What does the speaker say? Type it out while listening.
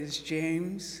Is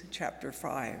James chapter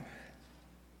 5.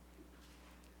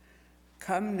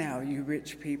 Come now, you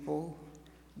rich people,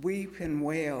 weep and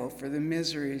wail for the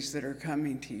miseries that are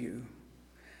coming to you.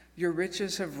 Your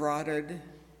riches have rotted,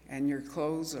 and your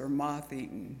clothes are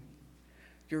moth-eaten.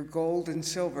 Your gold and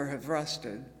silver have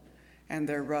rusted, and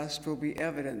their rust will be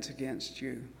evidence against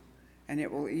you, and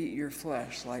it will eat your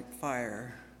flesh like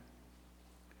fire.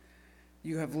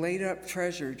 You have laid up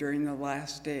treasure during the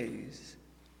last days.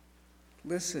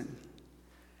 Listen,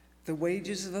 the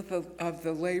wages of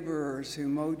the laborers who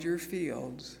mowed your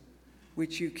fields,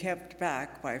 which you kept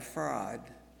back by fraud,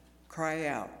 cry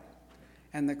out,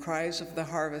 and the cries of the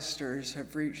harvesters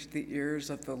have reached the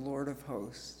ears of the Lord of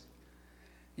hosts.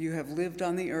 You have lived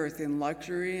on the earth in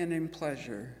luxury and in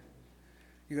pleasure.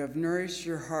 You have nourished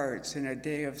your hearts in a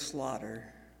day of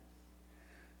slaughter.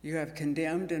 You have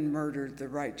condemned and murdered the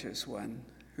righteous one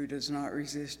who does not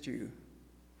resist you.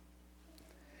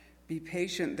 Be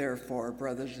patient, therefore,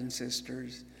 brothers and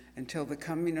sisters, until the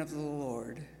coming of the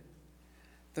Lord.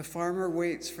 The farmer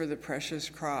waits for the precious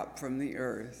crop from the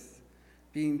earth,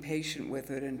 being patient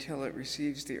with it until it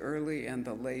receives the early and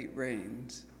the late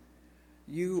rains.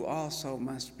 You also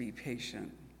must be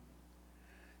patient.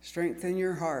 Strengthen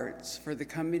your hearts, for the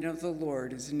coming of the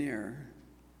Lord is near.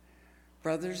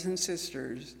 Brothers and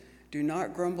sisters, do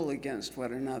not grumble against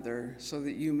one another, so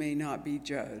that you may not be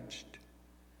judged.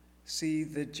 See,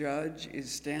 the judge is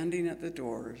standing at the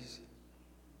doors.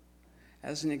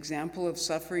 As an example of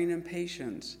suffering and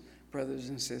patience, brothers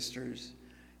and sisters,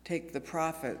 take the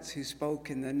prophets who spoke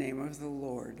in the name of the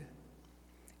Lord.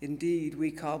 Indeed,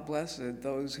 we call blessed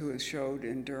those who have showed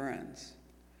endurance.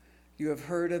 You have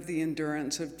heard of the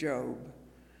endurance of Job,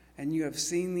 and you have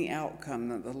seen the outcome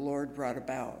that the Lord brought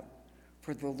about,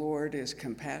 for the Lord is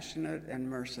compassionate and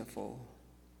merciful.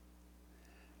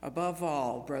 Above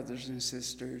all, brothers and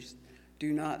sisters,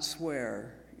 do not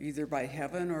swear, either by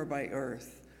heaven or by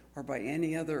earth, or by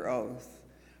any other oath,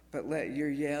 but let your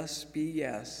yes be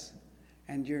yes,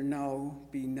 and your no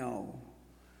be no,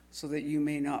 so that you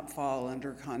may not fall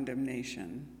under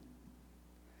condemnation.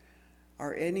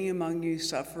 Are any among you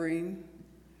suffering?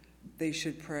 They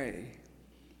should pray.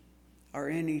 Are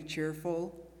any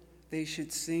cheerful? They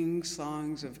should sing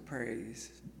songs of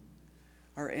praise.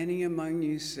 Are any among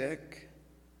you sick?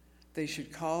 They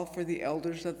should call for the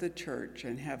elders of the church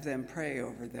and have them pray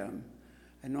over them,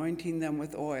 anointing them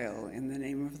with oil in the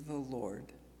name of the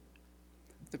Lord.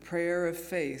 The prayer of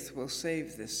faith will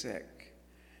save the sick,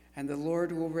 and the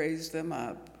Lord will raise them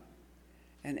up,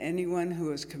 and anyone who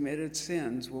has committed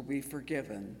sins will be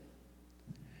forgiven.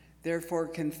 Therefore,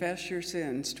 confess your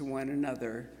sins to one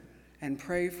another and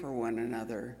pray for one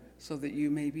another so that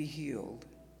you may be healed.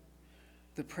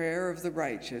 The prayer of the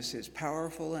righteous is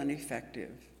powerful and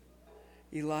effective.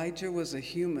 Elijah was a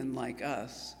human like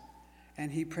us, and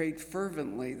he prayed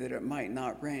fervently that it might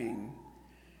not rain.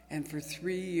 And for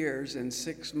 3 years and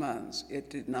 6 months it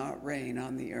did not rain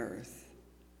on the earth.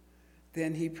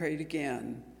 Then he prayed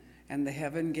again, and the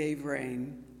heaven gave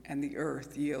rain, and the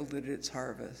earth yielded its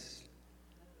harvest.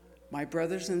 My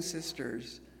brothers and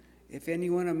sisters, if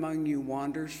anyone among you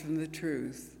wanders from the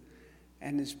truth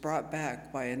and is brought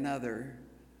back by another,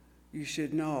 you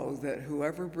should know that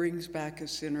whoever brings back a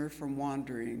sinner from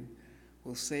wandering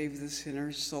will save the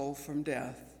sinner's soul from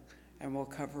death and will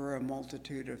cover a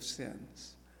multitude of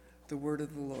sins. The word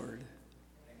of the Lord.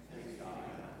 Thanks, God.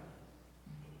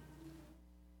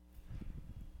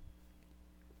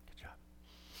 Good job.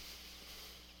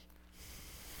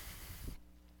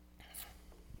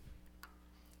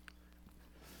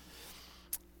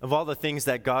 Of all the things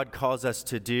that God calls us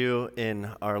to do in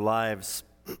our lives,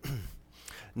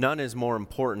 none is more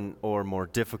important or more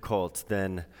difficult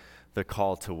than the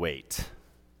call to wait.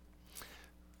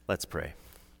 Let's pray.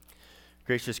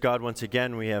 Gracious God, once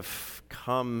again, we have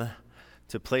come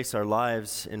to place our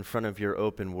lives in front of your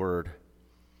open word.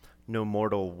 No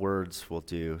mortal words will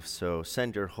do, so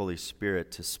send your Holy Spirit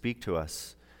to speak to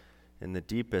us in the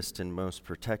deepest and most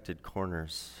protected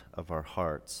corners of our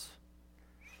hearts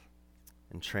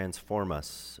and transform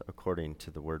us according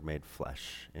to the word made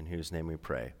flesh, in whose name we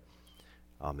pray.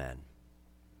 Amen.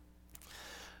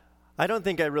 I don't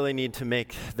think I really need to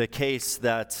make the case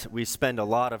that we spend a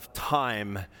lot of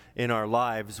time in our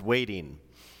lives waiting.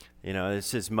 You know,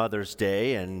 this is Mother's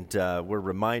Day, and we're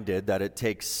reminded that it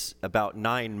takes about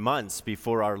 9 months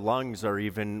before our lungs are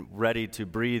even ready to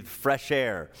breathe fresh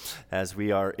air as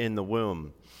we are in the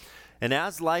womb. And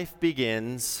as life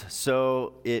begins,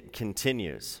 so it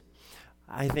continues.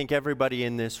 I think everybody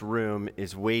in this room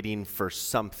is waiting for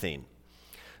something.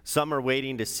 Some are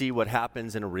waiting to see what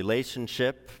happens in a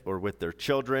relationship or with their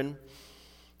children,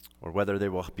 or whether they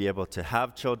will be able to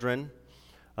have children.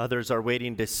 Others are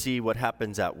waiting to see what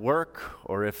happens at work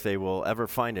or if they will ever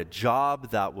find a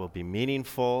job that will be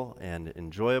meaningful and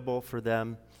enjoyable for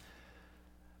them.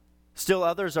 Still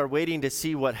others are waiting to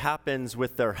see what happens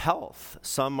with their health.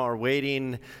 Some are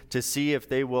waiting to see if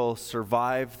they will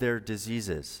survive their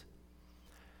diseases.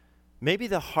 Maybe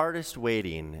the hardest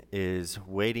waiting is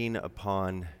waiting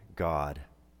upon God.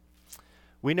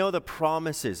 We know the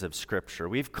promises of Scripture.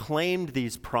 We've claimed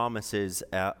these promises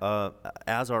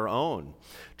as our own.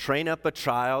 Train up a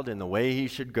child in the way he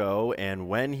should go, and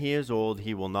when he is old,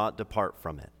 he will not depart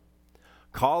from it.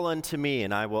 Call unto me,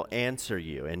 and I will answer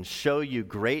you, and show you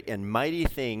great and mighty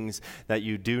things that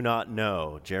you do not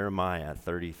know. Jeremiah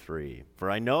 33.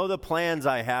 For I know the plans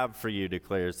I have for you,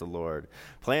 declares the Lord.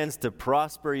 Plans to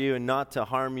prosper you and not to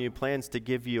harm you. Plans to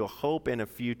give you a hope and a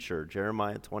future.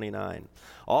 Jeremiah 29.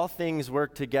 All things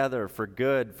work together for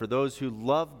good for those who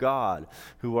love God,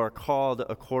 who are called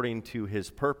according to his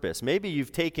purpose. Maybe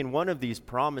you've taken one of these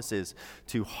promises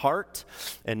to heart,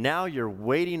 and now you're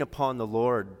waiting upon the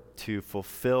Lord to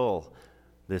fulfill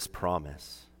this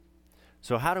promise.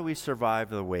 So how do we survive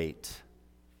the wait?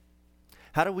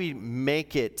 How do we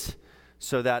make it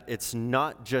so that it's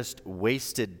not just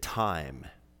wasted time?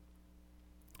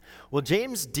 Well,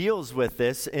 James deals with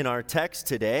this in our text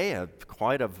today,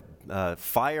 quite a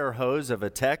fire hose of a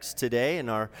text today in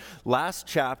our last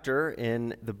chapter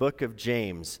in the book of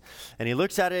James. And he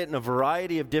looks at it in a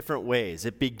variety of different ways.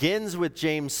 It begins with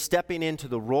James stepping into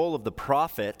the role of the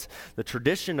prophet, the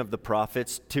tradition of the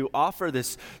prophets, to offer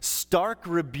this stark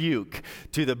rebuke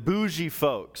to the bougie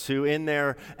folks who in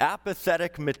their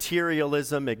apathetic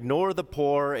materialism ignore the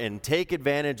poor and take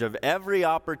advantage of every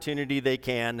opportunity they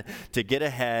can to get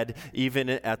ahead, even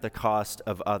at the cost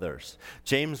of others.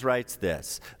 James writes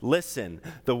this: Listen,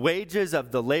 the wages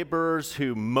of the laborers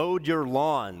who mowed your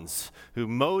lawns, who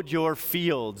mowed your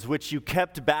fields, which you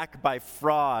kept back by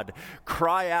fraud,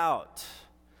 cry out.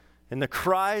 And the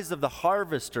cries of the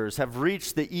harvesters have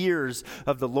reached the ears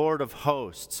of the Lord of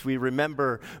hosts. We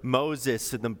remember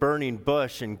Moses in the burning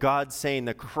bush and God saying,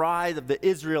 the cries of the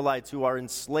Israelites who are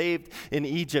enslaved in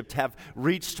Egypt have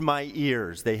reached my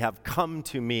ears. They have come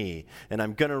to me, and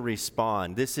I'm going to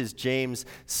respond. This is James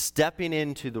stepping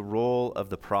into the role of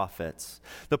the prophets.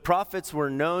 The prophets were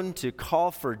known to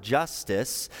call for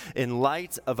justice in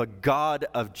light of a God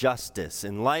of justice,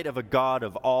 in light of a God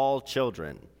of all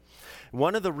children.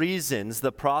 One of the reasons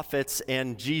the prophets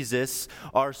and Jesus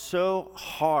are so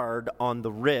hard on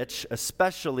the rich,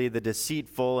 especially the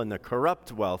deceitful and the corrupt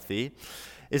wealthy,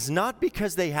 is not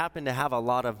because they happen to have a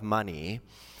lot of money,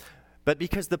 but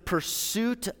because the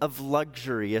pursuit of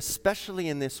luxury, especially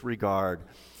in this regard,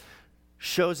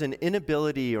 shows an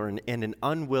inability and an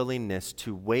unwillingness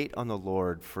to wait on the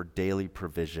Lord for daily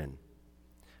provision,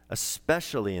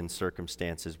 especially in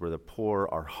circumstances where the poor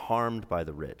are harmed by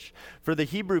the rich. For the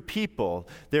Hebrew people,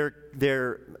 their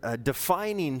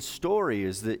defining story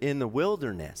is in the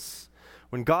wilderness,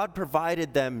 when God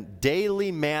provided them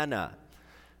daily manna.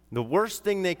 The worst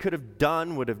thing they could have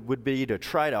done would be to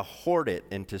try to hoard it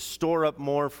and to store up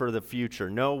more for the future.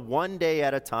 No, one day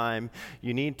at a time,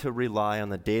 you need to rely on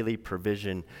the daily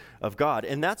provision of God.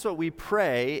 And that's what we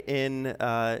pray in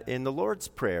the Lord's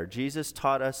Prayer. Jesus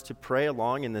taught us to pray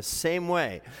along in the same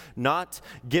way. Not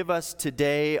give us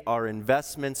today our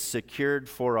investments secured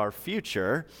for our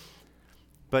future,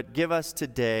 but give us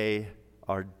today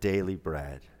our daily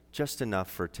bread. Just enough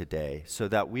for today, so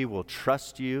that we will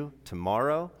trust you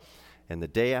tomorrow and the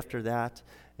day after that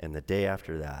and the day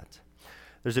after that.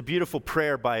 There's a beautiful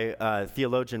prayer by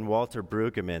theologian Walter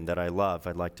Brueggemann that I love.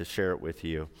 I'd like to share it with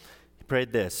you. He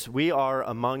prayed this: We are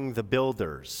among the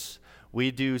builders.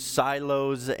 We do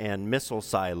silos and missile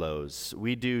silos.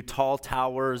 We do tall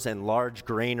towers and large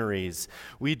granaries.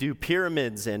 We do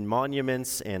pyramids and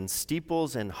monuments and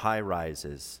steeples and high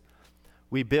rises.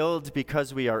 We build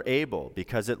because we are able,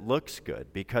 because it looks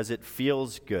good, because it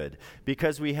feels good,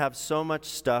 because we have so much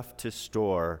stuff to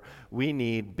store. We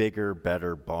need bigger,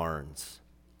 better barns.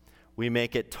 We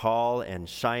make it tall and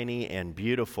shiny and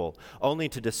beautiful, only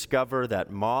to discover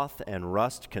that moth and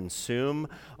rust consume,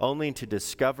 only to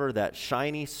discover that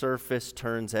shiny surface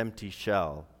turns empty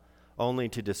shell, only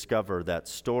to discover that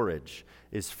storage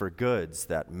is for goods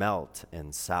that melt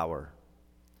and sour.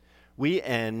 We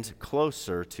end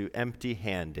closer to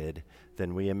empty-handed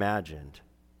than we imagined.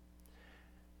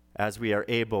 As we are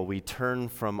able, we turn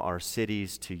from our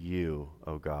cities to you,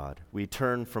 O God. We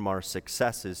turn from our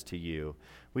successes to you.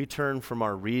 We turn from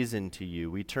our reason to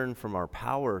you. We turn from our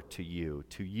power to you,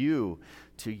 to you,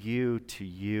 to you, to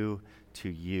you, to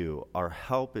you. Our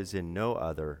help is in no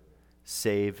other,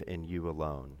 save in you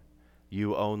alone.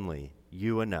 You only,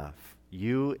 you enough,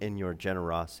 you in your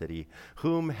generosity.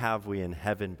 Whom have we in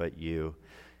heaven but you?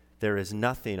 There is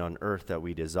nothing on earth that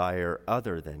we desire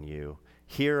other than you.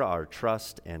 Hear our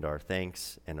trust and our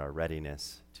thanks and our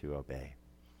readiness to obey.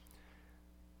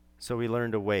 So we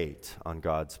learn to wait on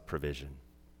God's provision.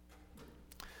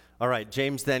 All right,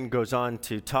 James then goes on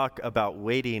to talk about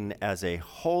waiting as a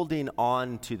holding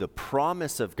on to the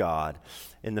promise of God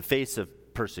in the face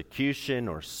of persecution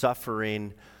or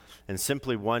suffering, and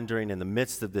simply wondering in the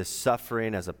midst of this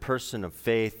suffering as a person of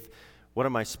faith, what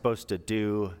am I supposed to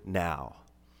do now?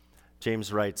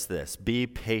 James writes this, "Be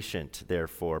patient,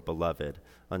 therefore, beloved,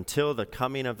 until the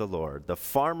coming of the Lord. The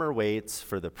farmer waits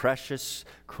for the precious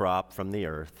crop from the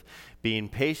earth, being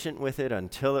patient with it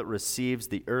until it receives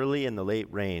the early and the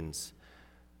late rains.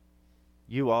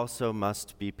 You also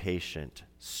must be patient.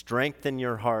 Strengthen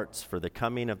your hearts, for the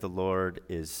coming of the Lord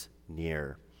is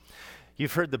near."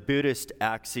 You've heard the Buddhist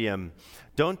axiom,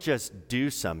 don't just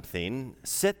do something,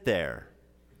 sit there.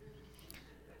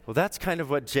 Well, that's kind of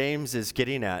what James is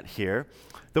getting at here.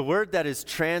 The word that is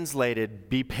translated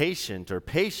be patient or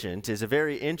patient is a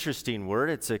very interesting word.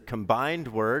 It's a combined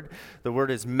word. The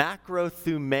word is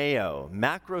macrothumeo.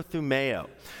 Macrothumeo.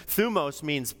 Thumos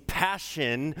means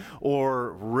passion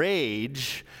or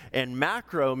rage, and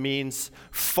macro means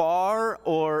far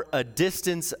or a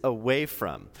distance away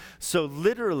from. So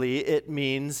literally it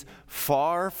means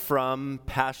far from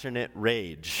passionate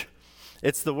rage.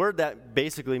 It's the word that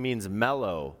basically means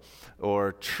mellow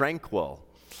or tranquil.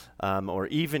 Or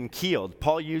even-keeled.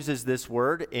 Paul uses this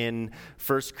word in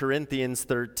 1 Corinthians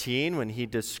 13 when he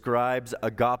describes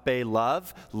agape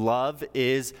love. Love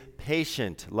is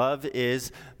patient. Love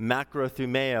is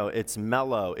macrothumeo. It's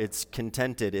mellow. It's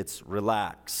contented. It's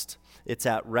relaxed. It's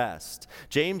at rest.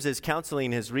 James is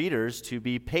counseling his readers to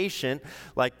be patient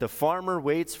like the farmer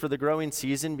waits for the growing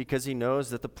season because he knows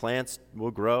that the plants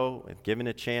will grow if given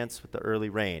a chance with the early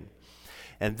rain.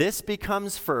 And this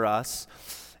becomes for us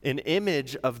an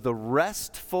image of the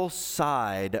restful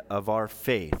side of our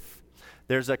faith.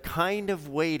 There's a kind of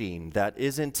waiting that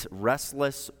isn't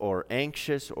restless or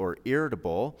anxious or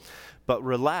irritable, but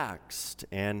relaxed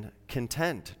and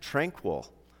content,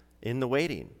 tranquil in the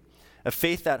waiting. A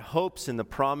faith that hopes in the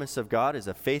promise of God is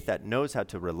a faith that knows how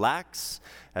to relax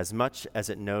as much as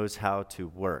it knows how to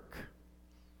work.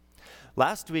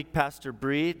 Last week, Pastor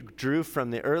Bree drew from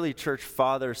the early church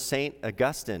father, St.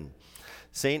 Augustine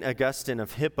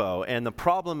of Hippo, and the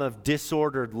problem of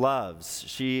disordered loves.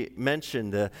 She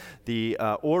mentioned the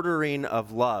ordering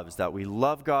of loves, that we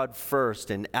love God first,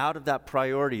 and out of that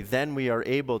priority, then we are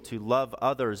able to love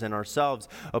others and ourselves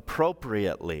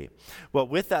appropriately. Well,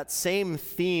 with that same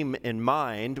theme in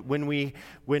mind, when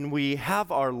we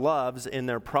have our loves in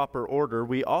their proper order,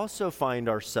 we also find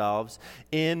ourselves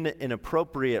in an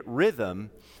appropriate rhythm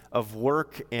of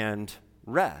work and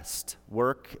rest,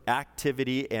 work,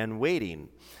 activity, and waiting.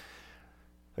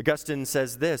 Augustine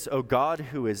says this, "O God,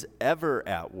 who is ever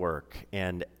at work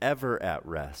and ever at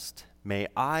rest, may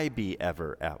I be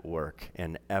ever at work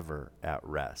and ever at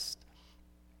rest."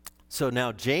 So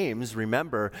now James,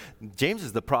 remember, James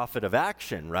is the prophet of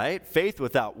action, right? Faith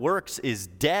without works is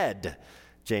dead,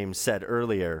 James said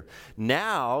earlier.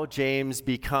 Now James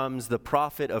becomes the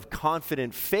prophet of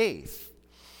confident faith,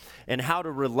 and how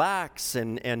to relax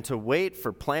and to wait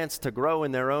for plants to grow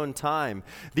in their own time.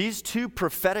 These two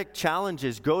prophetic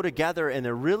challenges go together, and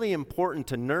they're really important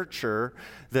to nurture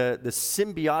the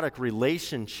symbiotic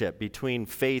relationship between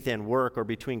faith and work, or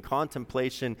between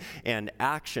contemplation and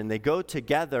action. They go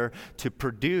together to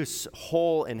produce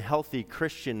whole and healthy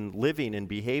Christian living and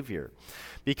behavior.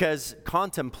 Because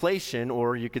contemplation,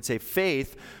 or you could say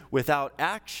faith, without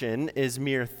action is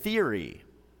mere theory.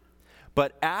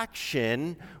 But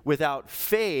action without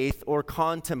faith or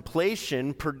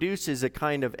contemplation produces a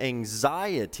kind of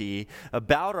anxiety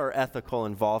about our ethical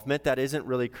involvement that isn't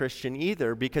really Christian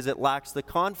either, because it lacks the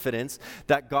confidence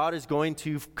that God is going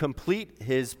to complete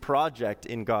his project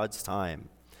in God's time.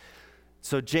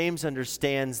 So James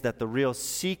understands that the real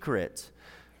secret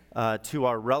to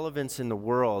our relevance in the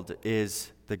world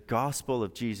is the gospel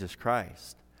of Jesus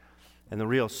Christ. And the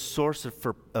real source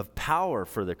of power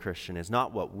for the Christian is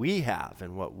not what we have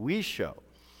and what we show,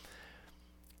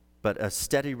 but a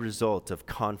steady result of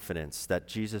confidence that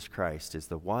Jesus Christ is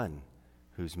the one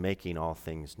who's making all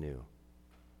things new.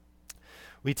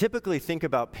 We typically think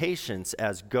about patience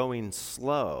as going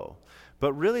slow,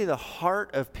 but really the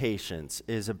heart of patience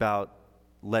is about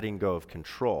letting go of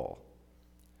control.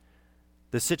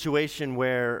 The situation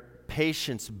where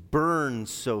patience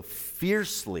burns so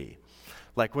fiercely,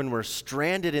 like when we're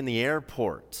stranded in the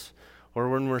airport, or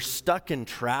when we're stuck in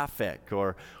traffic,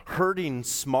 or herding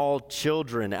small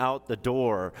children out the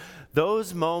door.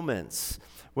 Those moments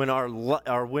when our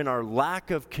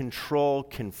lack of control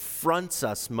confronts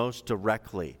us most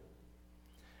directly.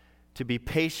 To be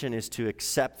patient is to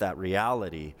accept that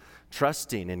reality,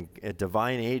 trusting in a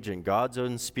divine agent. God's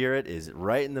own Spirit is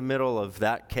right in the middle of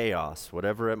that chaos,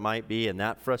 whatever it might be, and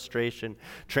that frustration,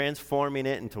 transforming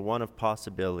it into one of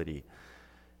possibility.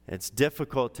 It's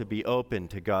difficult to be open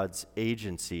to God's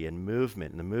agency and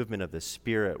movement, and the movement of the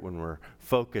Spirit when we're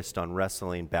focused on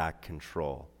wrestling back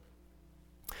control.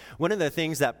 One of the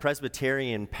things that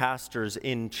Presbyterian pastors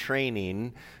in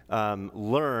training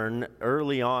learn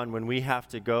early on when we have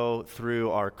to go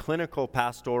through our clinical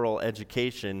pastoral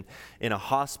education in a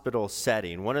hospital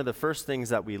setting, one of the first things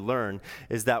that we learn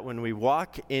is that when we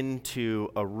walk into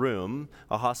a room,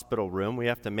 a hospital room, we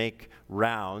have to make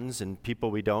rounds and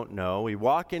people we don't know. We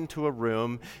walk into a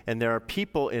room and there are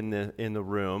people in the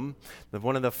room.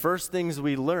 One of the first things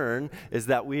we learn is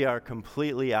that we are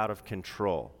completely out of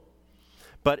control.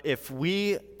 But if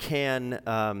we can,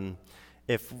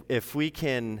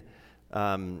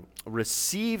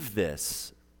 receive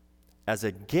this as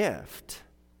a gift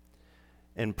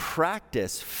and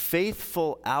practice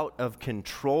faithful out of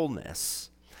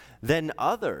controlness, then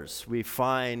others we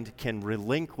find can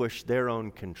relinquish their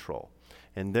own control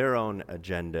and their own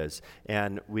agendas,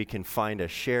 and we can find a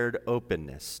shared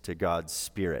openness to God's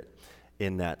Spirit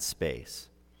in that space.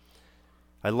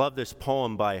 I love this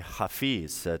poem by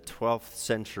Hafiz, a 12th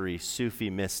century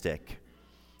Sufi mystic.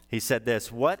 He said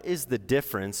this: "What is the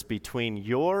difference between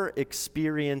your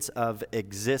experience of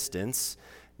existence,"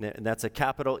 and that's a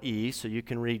capital E, so you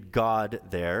can read God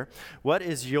there. What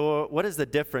is the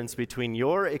difference between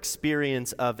your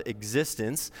experience of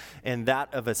existence and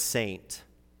that of a saint?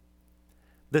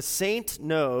 The saint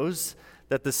knows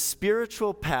that the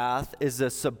spiritual path is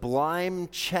a sublime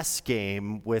chess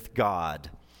game with God,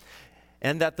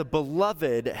 and that the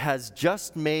beloved has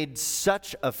just made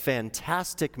such a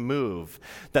fantastic move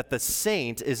that the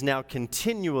saint is now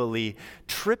continually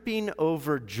tripping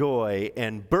over joy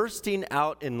and bursting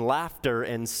out in laughter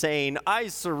and saying, "I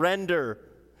surrender."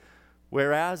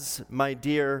 Whereas, my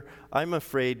dear, I'm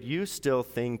afraid you still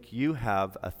think you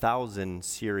have 1,000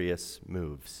 serious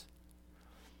moves.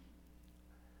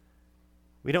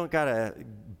 We don't gotta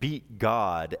beat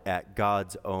God at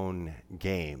God's own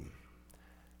game.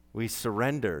 We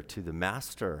surrender to the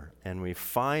Master, and we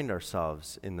find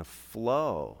ourselves in the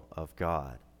flow of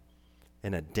God,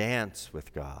 in a dance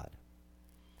with God.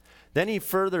 Then he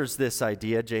furthers this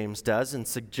idea, James does, and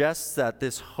suggests that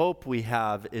this hope we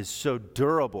have is so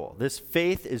durable, this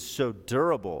faith is so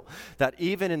durable, that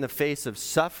even in the face of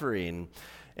suffering,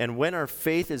 and when our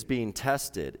faith is being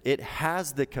tested, it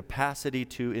has the capacity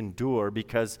to endure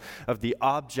because of the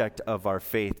object of our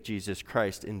faith, Jesus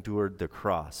Christ, endured the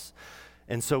cross.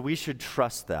 And so we should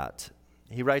trust that.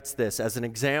 He writes this: "As an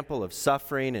example of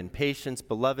suffering and patience,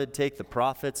 beloved, take the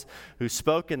prophets who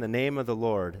spoke in the name of the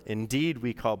Lord. Indeed,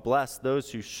 we call blessed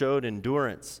those who showed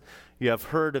endurance. You have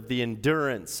heard of the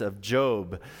endurance of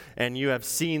Job, and you have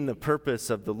seen the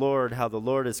purpose of the Lord, how the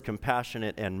Lord is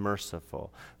compassionate and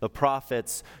merciful." The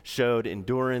prophets showed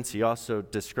endurance. He also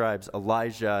describes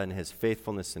Elijah and his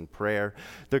faithfulness in prayer.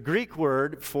 The Greek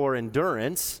word for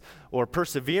endurance, or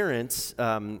perseverance,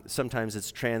 sometimes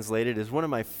it's translated, is one of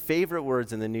my favorite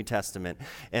words in the New Testament,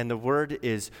 and the word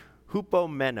is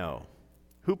hupomeno.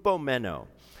 Hupomeno.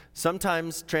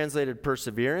 Sometimes translated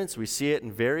perseverance, we see it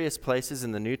in various places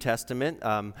in the New Testament,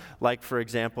 like, for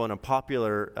example, in a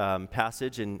popular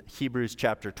passage in Hebrews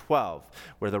chapter 12,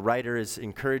 where the writer is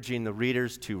encouraging the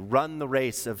readers to run the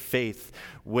race of faith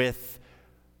with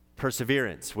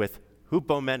perseverance, with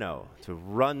hupomeno, to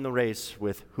run the race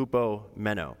with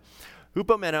hupomeno.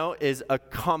 Hupomeno is a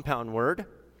compound word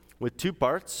with two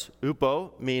parts.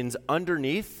 Hupo means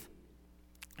underneath,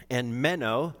 and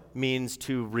meno means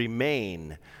to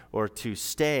remain or to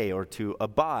stay or to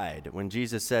abide. When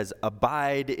Jesus says,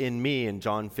 "Abide in me" in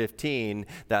John 15,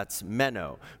 that's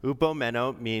meno.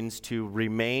 Hupomeno means to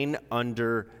remain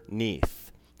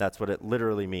underneath. That's what it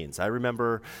literally means. I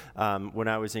remember when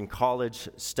I was in college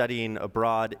studying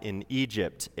abroad in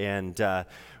Egypt, and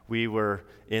we were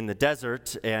in the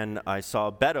desert, and I saw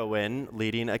a Bedouin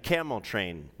leading a camel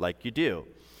train, like you do.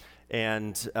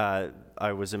 And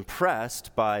I was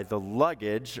impressed by the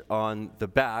luggage on the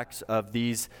backs of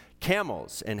these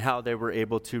camels and how they were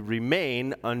able to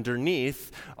remain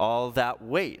underneath all that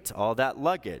weight, all that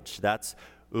luggage. That's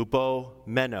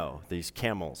hupomeno, these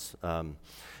camels.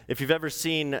 If you've ever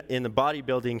seen in the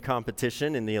bodybuilding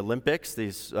competition in the Olympics,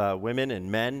 these women and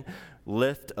men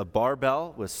lift a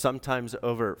barbell with sometimes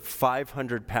over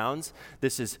 500 pounds.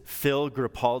 This is Phil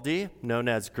Grapaldi, known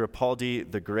as Grapaldi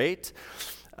the Great.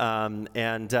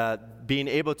 Being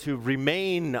able to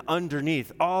remain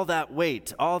underneath all that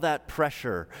weight, all that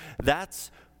pressure,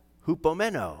 that's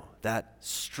hupomeno, that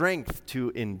strength to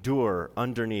endure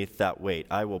underneath that weight.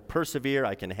 I will persevere,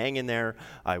 I can hang in there,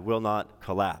 I will not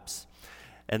collapse.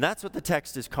 And that's what the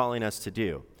text is calling us to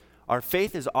do. Our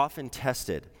faith is often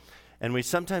tested, and we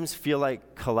sometimes feel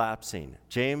like collapsing.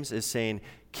 James is saying,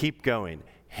 keep going,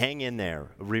 hang in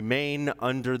there, remain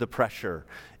under the pressure.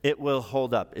 It will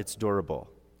hold up, it's durable.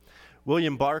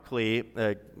 William Barclay,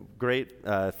 a great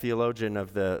theologian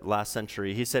of the last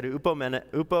century, he said,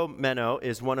 upomeno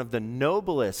is one of the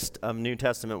noblest of New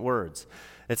Testament words.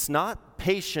 It's not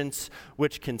patience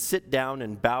which can sit down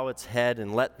and bow its head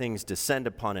and let things descend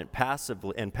upon it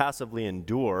passively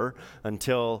endure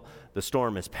until the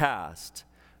storm is past.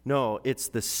 No, it's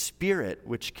the Spirit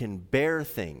which can bear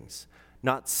things,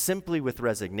 not simply with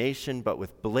resignation, but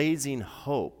with blazing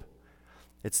hope.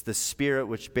 It's the Spirit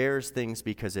which bears things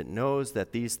because it knows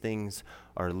that these things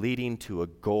are leading to a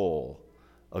goal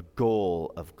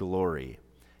of glory.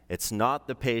 It's not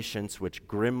the patience which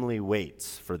grimly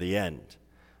waits for the end,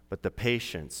 but the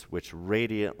patience which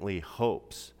radiantly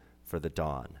hopes for the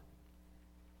dawn.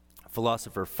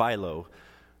 Philosopher Philo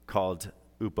called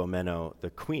upomeno the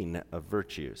queen of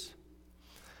virtues.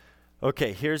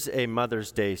 Okay, here's a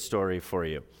Mother's Day story for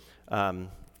you.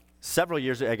 Several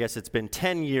years, I guess it's been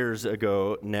 10 years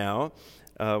ago now,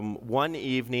 one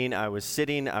evening I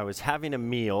was having a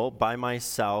meal by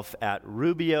myself at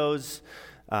Rubio's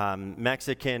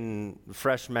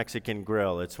fresh Mexican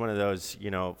grill. It's one of those,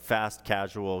 fast,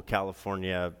 casual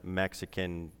California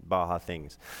Mexican Baja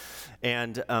things.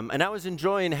 And I was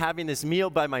enjoying having this meal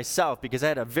by myself because I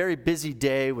had a very busy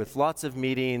day with lots of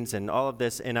meetings and all of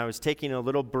this, and I was taking a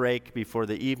little break before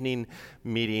the evening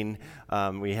meeting.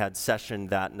 We had session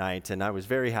that night, and I was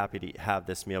very happy to have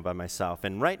this meal by myself.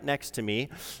 And right next to me,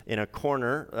 in a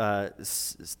corner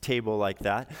table like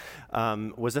that,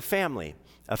 was a family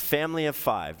of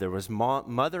 5. There was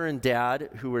mother and dad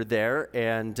who were there,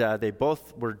 and they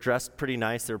both were dressed pretty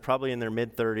nice. They were probably in their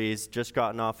mid-30s, just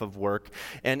gotten off of work.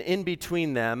 And in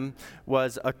between them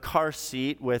was a car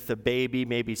seat with a baby,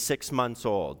 maybe 6 months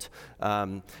old.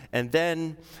 And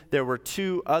then there were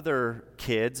 2 other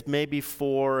kids, maybe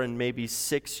 4 and maybe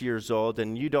 6 years old,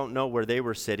 and you don't know where they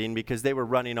were sitting because they were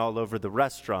running all over the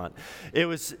restaurant. It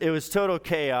was total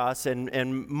chaos,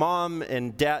 and mom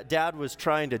and dad was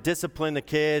trying to discipline the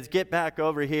kids, get back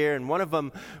over here, and one of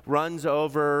them runs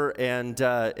over and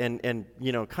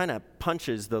kind of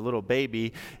punches the little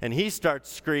baby, and he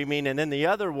starts screaming, and then the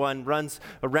other one runs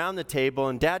around the table,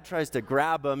 and dad tries to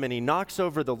grab him, and he knocks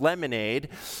over the lemonade,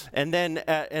 and then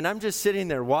I'm just sitting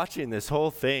there watching this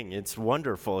whole thing. It's a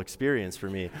wonderful experience for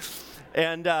me.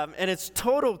 And it's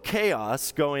total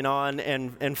chaos going on,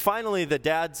 and finally the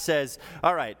dad says,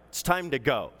 all right, it's time to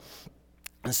go.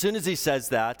 As soon as he says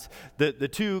that, the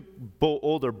 2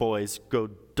 older boys go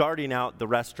darting out the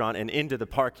restaurant and into the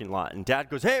parking lot. And dad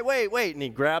goes, hey, wait, and he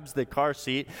grabs the car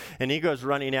seat, and he goes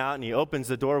running out, and he opens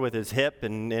the door with his hip,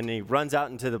 and he runs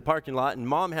out into the parking lot, and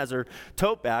mom has her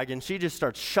tote bag, and she just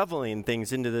starts shoveling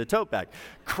things into the tote bag.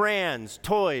 Crayons,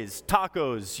 toys,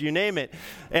 tacos, you name it.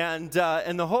 And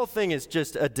the whole thing is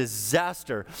just a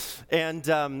disaster. And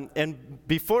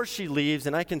before she leaves,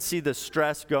 and I can see the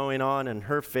stress going on in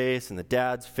her face and the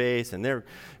dad's face, and they're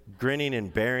grinning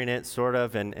and bearing it, sort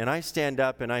of, and I stand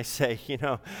up and I say,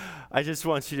 I just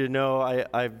want you to know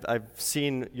I've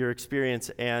seen your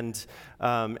experience, and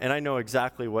I know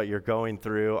exactly what you're going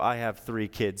through. I have 3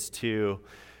 kids too.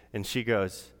 And she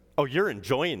goes, oh, you're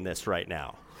enjoying this right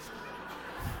now.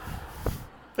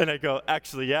 And I go,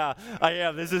 actually, yeah, I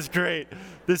am. This is great.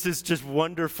 This is just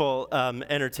wonderful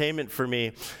entertainment for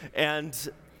me. And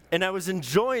I was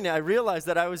enjoying it. I realized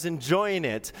that I was enjoying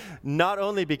it, not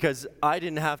only because I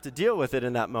didn't have to deal with it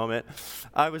in that moment.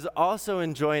 I was also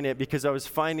enjoying it because I was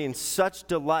finding such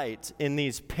delight in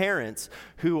these parents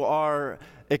who are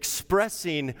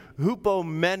expressing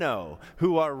hupomeno,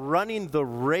 who are running the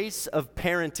race of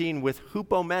parenting with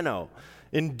hupomeno,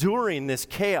 enduring this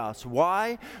chaos.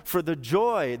 Why? For the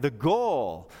joy, the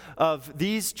goal of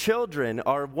these children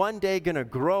are one day going to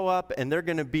grow up, and they're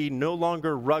going to be no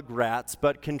longer rugrats,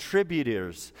 but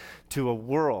contributors to a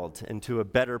world and to a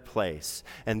better place.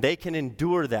 And they can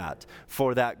endure that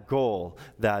for that goal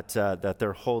that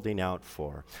they're holding out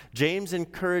for. James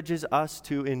encourages us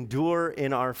to endure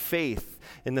in our faith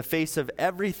in the face of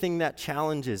everything that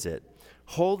challenges it.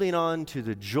 holding on to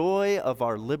the joy of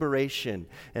our liberation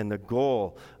and the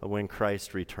goal of when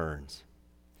Christ returns.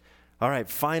 All right,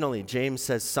 finally, James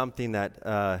says something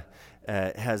that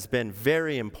has been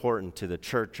very important to the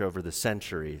church over the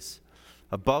centuries.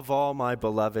 Above all, my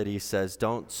beloved, he says,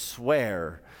 don't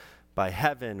swear by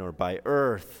heaven or by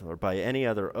earth or by any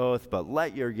other oath, but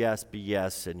let your yes be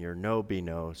yes and your no be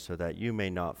no, so that you may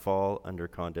not fall under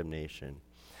condemnation.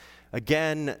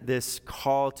 Again, this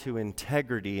call to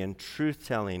integrity and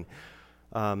truth-telling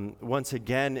once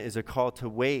again is a call to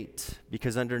wait,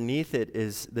 because underneath it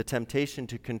is the temptation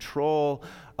to control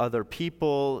other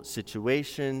people,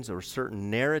 situations, or certain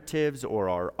narratives or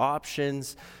our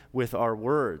options with our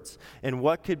words. And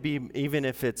what could be, even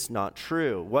if it's not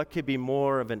true, what could be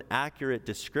more of an accurate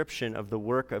description of the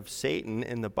work of Satan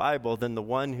in the Bible than the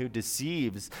one who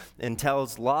deceives and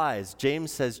tells lies?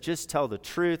 James says, just tell the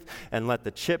truth and let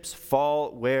the chips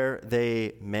fall where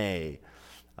they may.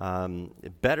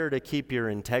 Better to keep your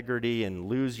integrity and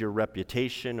lose your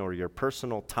reputation or your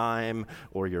personal time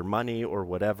or your money or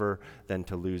whatever than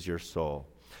to lose your soul.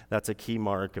 That's a key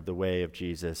mark of the way of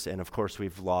Jesus. And of course,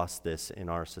 we've lost this in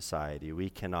our society. We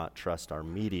cannot trust our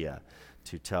media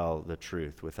to tell the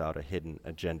truth without a hidden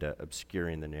agenda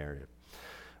obscuring the narrative.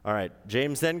 All right,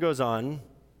 James then goes on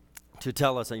to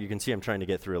tell us, and you can see I'm trying to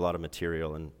get through a lot of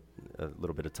material in a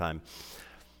little bit of time,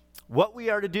 what we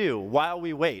are to do while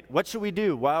we wait. What should we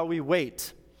do while we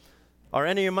wait? Are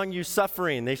any among you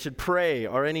suffering? They should pray.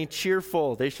 Are any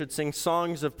cheerful? They should sing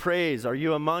songs of praise. Are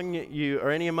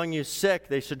any among you sick?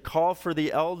 They should call for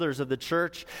the elders of the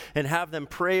church and have them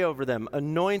pray over them,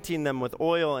 anointing them with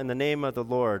oil in the name of the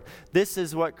Lord. This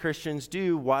is what Christians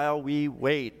do while we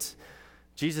wait.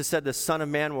 Jesus said the Son of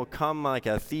Man will come like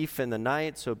a thief in the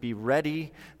night, so be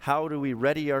ready. How do we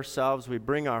ready ourselves? We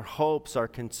bring our hopes, our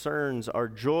concerns, our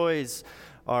joys,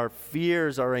 our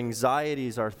fears, our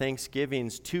anxieties, our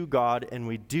thanksgivings to God, and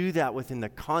we do that within the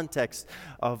context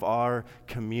of our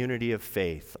community of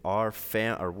faith, our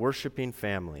worshiping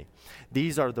family.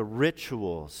 These are the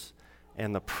rituals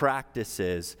and the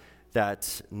practices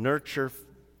that nurture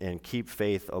and keep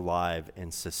faith alive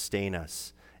and sustain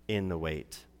us in the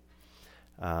wait.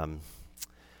 And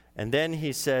then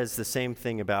he says the same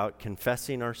thing about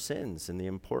confessing our sins and the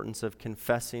importance of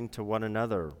confessing to one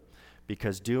another,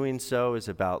 because doing so is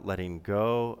about letting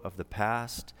go of the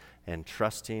past and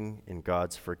trusting in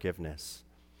God's forgiveness.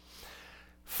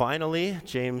 Finally,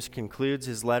 James concludes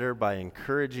his letter by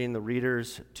encouraging the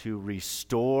readers to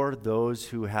restore those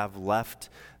who have left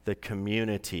the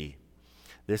community.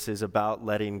 This is about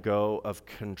letting go of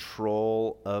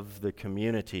control of the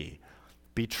community.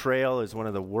 Betrayal is one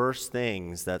of the worst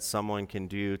things that someone can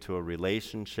do to a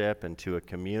relationship and to a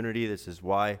community. This is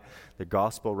why the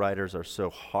gospel writers are so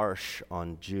harsh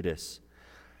on Judas.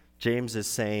 James is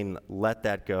saying, let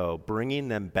that go. Bringing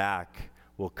them back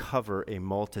will cover a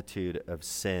multitude of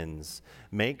sins.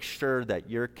 Make sure that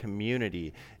your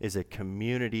community is a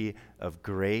community of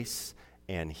grace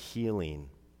and healing.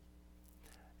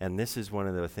 And this is one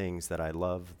of the things that I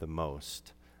love the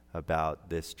most about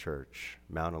this church,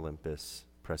 Mount Olympus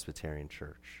Presbyterian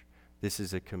Church. This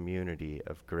is a community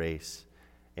of grace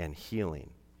and healing.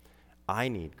 I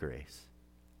need grace.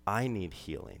 I need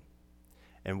healing.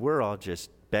 And we're all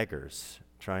just beggars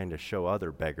trying to show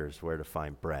other beggars where to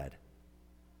find bread.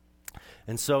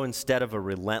 And so instead of a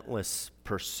relentless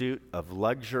pursuit of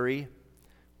luxury,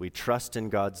 we trust in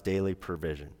God's daily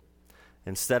provision.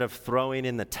 Instead of throwing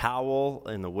in the towel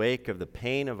in the wake of the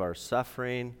pain of our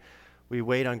suffering, we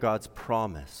wait on God's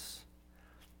promise.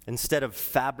 Instead of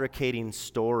fabricating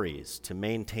stories to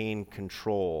maintain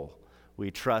control,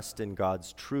 we trust in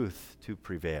God's truth to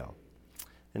prevail.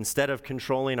 Instead of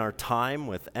controlling our time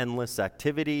with endless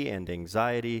activity and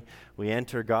anxiety, we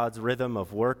enter God's rhythm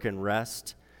of work and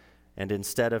rest. And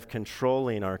instead of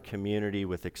controlling our community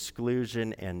with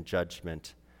exclusion and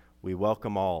judgment, we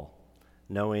welcome all,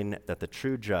 knowing that the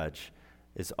true judge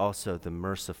is also the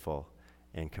merciful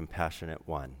and compassionate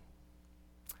one.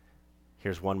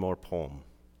 Here's one more poem,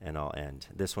 and I'll end.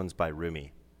 This one's by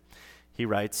Rumi. He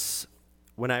writes,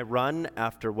 "When I run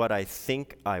after what I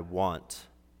think I want,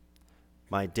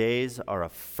 my days are a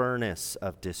furnace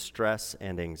of distress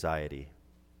and anxiety.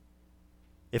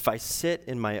 If I sit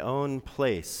in my own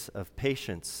place of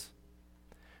patience,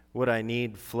 what I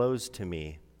need flows to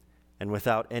me, and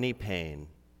without any pain.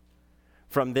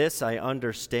 From this I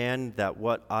understand that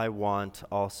what I want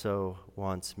also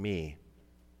wants me,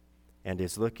 and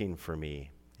is looking for me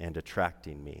and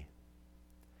attracting me.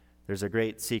 There's a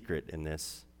great secret in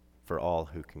this for all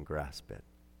who can grasp it."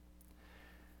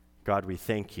 God, we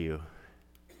thank you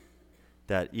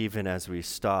that even as we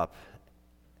stop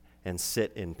and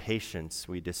sit in patience,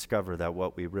 we discover that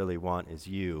what we really want is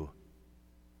you.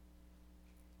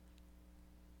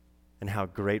 And how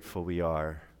grateful we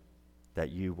are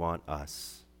that you want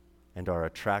us and are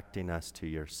attracting us to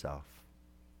yourself.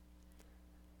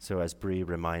 So as Bree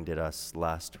reminded us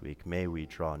last week, may we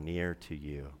draw near to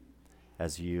you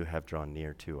as you have drawn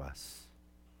near to us.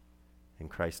 In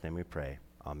Christ's name we pray.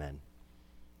 Amen.